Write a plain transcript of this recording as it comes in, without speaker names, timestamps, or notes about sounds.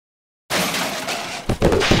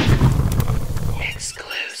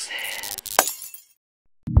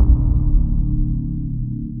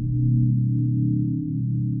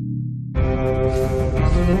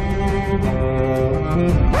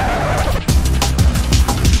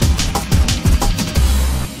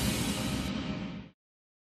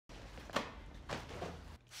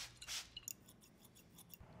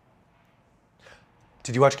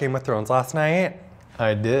Did you watch Game of Thrones last night?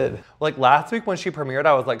 I did. Like last week when she premiered,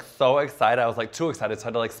 I was like so excited. I was like too excited, so I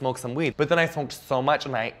had to like smoke some weed. But then I smoked so much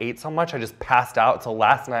and I ate so much, I just passed out. So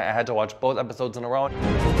last night I had to watch both episodes in a row.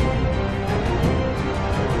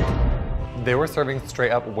 They were serving straight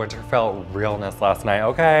up Winterfell realness last night,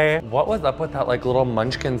 okay? What was up with that like little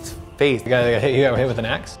munchkin's face? You got hit with an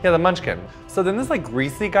axe? Yeah, the munchkin. So then this like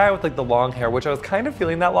greasy guy with like the long hair, which I was kind of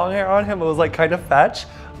feeling that long hair on him. It was like kind of fetch,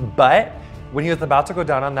 but when he was about to go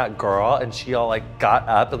down on that girl and she all like got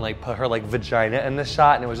up and like put her like vagina in the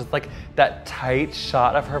shot and it was just like that tight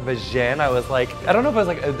shot of her vagina, I was like, I don't know if it was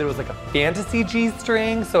like, there was like a fantasy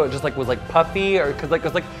G-string, so it just like was like puffy or cause like, it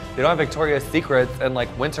was like, they don't have Victoria's Secrets and like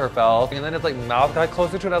Winterfell. And then his like mouth got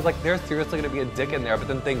closer to it. I was like, there's seriously gonna be a dick in there. But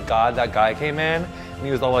then thank God that guy came in and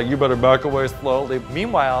he was all like, you better back away slowly.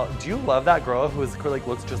 Meanwhile, do you love that girl who is like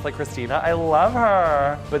looks just like Christina? I love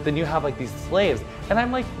her. But then you have like these slaves. And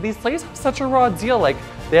I'm like, these slaves have such a raw deal. Like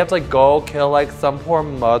they have to like go kill like some poor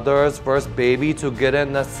mother's first baby to get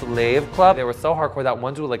in the slave club. They were so hardcore that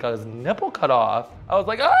one dude like got his nipple cut off. I was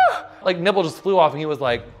like, ah! Like nipple just flew off and he was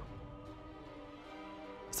like,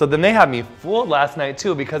 so then they had me fooled last night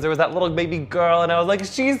too because there was that little baby girl and I was like,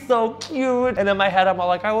 she's so cute. And in my head, I'm all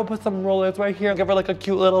like, I will put some rollers right here and give her like a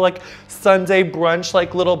cute little like Sunday brunch,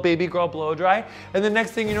 like little baby girl blow dry. And the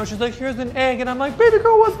next thing you know, she's like, here's an egg. And I'm like, baby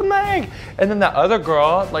girl, what's in the egg? And then that other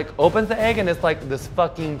girl like opens the egg and it's like this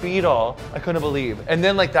fucking beetle. I couldn't believe. And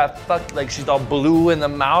then like that like she's all blue in the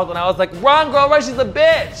mouth and I was like, run girl, right? She's a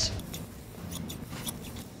bitch.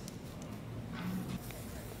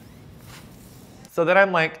 So then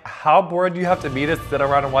I'm like, how bored do you have to be to sit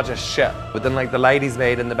around and watch a ship? But then like the ladies'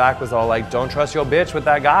 maid in the back was all like, don't trust your bitch with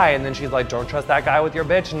that guy. And then she's like, don't trust that guy with your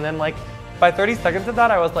bitch. And then like, by 30 seconds of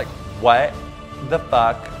that, I was like, what the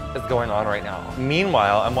fuck is going on right now?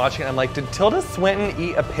 Meanwhile, I'm watching, I'm like, did Tilda Swinton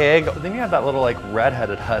eat a pig? But then you have that little like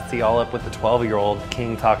redheaded hussy all up with the 12-year-old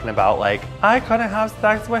king talking about like, I couldn't have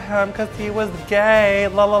sex with him because he was gay,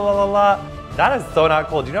 la la la la la. That is so not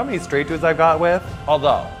cool. Do you know how many straight dudes I've got with?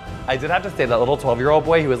 Although, I did have to say that little 12-year-old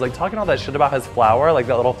boy, he was like talking all that shit about his flower, like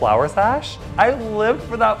that little flower sash. I lived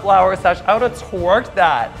for that flower sash. I would have twerked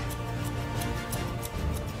that.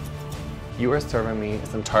 You are serving me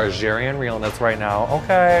some Targaryen realness right now,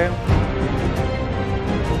 okay?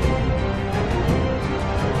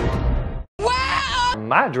 Wow!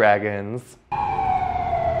 My dragons